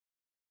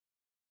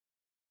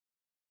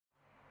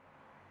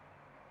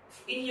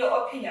in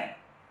your opinion,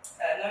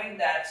 knowing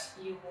that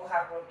you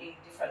have worked in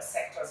different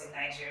sectors in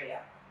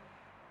Nigeria,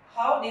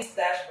 how these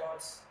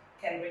dashboards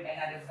can bring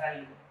added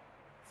value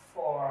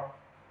for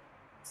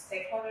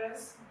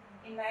stakeholders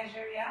in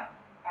Nigeria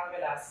as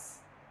well as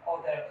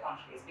other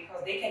countries,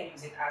 because they can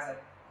use it as a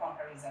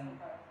comparison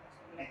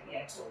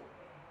tool.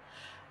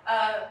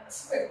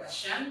 That's a great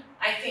question.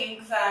 I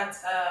think that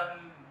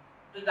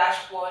the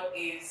dashboard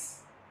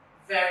is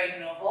very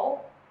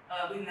novel.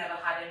 We've never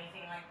had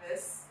anything like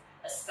this,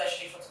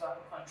 especially for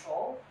tobacco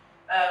control.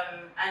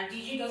 And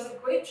DG does a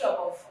great job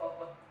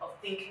of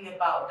thinking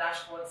about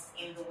dashboards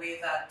in the way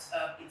that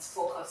it's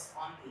focused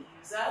on the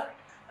user.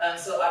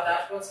 So our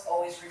dashboards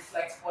always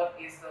reflect what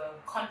is the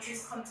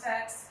country's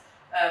context,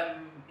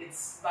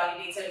 it's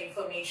validated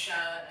information,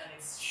 and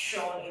it's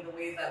shown in the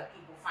way that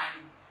people find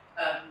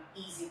it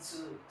easy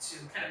to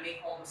kind of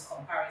make all those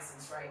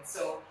comparisons, right?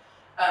 So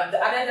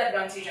the added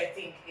advantage, I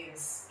think,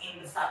 is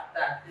in the fact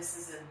that this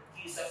is a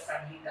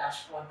user-friendly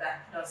dashboard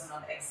that does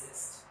not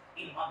exist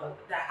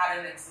that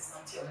hadn't existed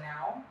until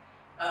now.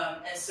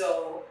 And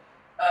so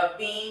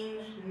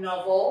being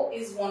novel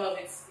is one of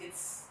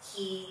its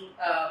key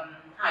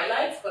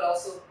highlights, but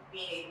also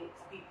being able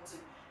for people to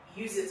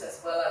use it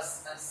as well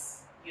as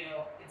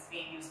it's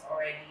being used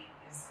already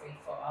is great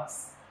for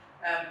us.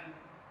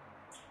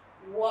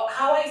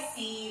 How I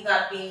see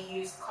that being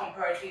used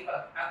comparatively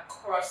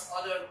across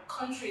other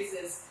countries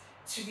is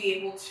to be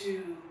able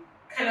to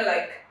kind of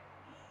like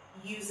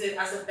use it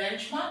as a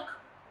benchmark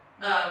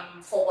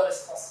for what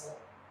is possible.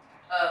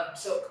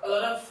 So a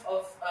lot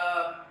of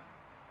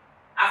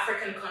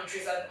African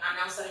countries are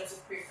now starting to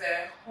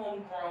prefer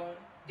homegrown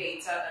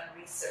data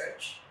and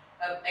research,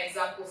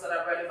 examples that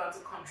are relevant to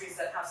countries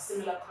that have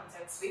similar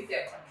contexts with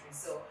their countries.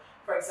 So,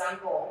 for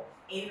example,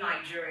 in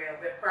Nigeria,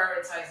 we're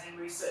prioritizing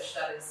research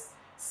that is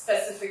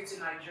specific to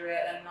Nigeria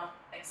and not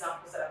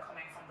examples that are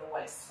coming from the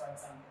West, for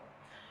example.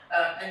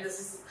 And this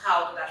is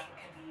how the dashboard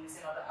can be used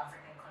in other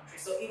African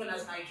countries. So even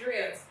as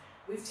Nigerians,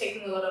 we've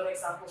taken a lot of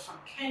examples from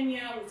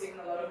Kenya, we've taken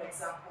a lot of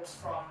examples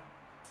from,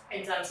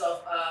 in terms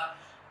of,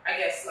 I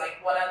guess,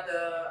 like what are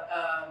the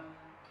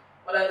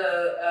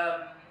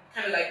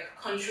kind of like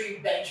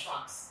country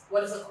benchmarks?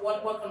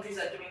 What countries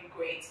are doing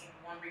great in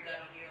one regard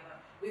or the other?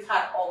 We've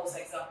had all those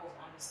examples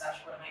on this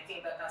dashboard, and I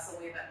think that that's a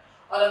way that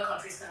other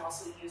countries can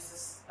also use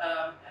this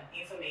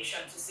information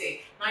to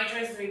say,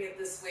 Nigeria is doing it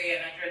this way,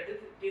 and Nigeria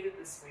did it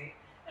this way,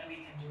 and we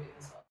can do it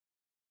as well.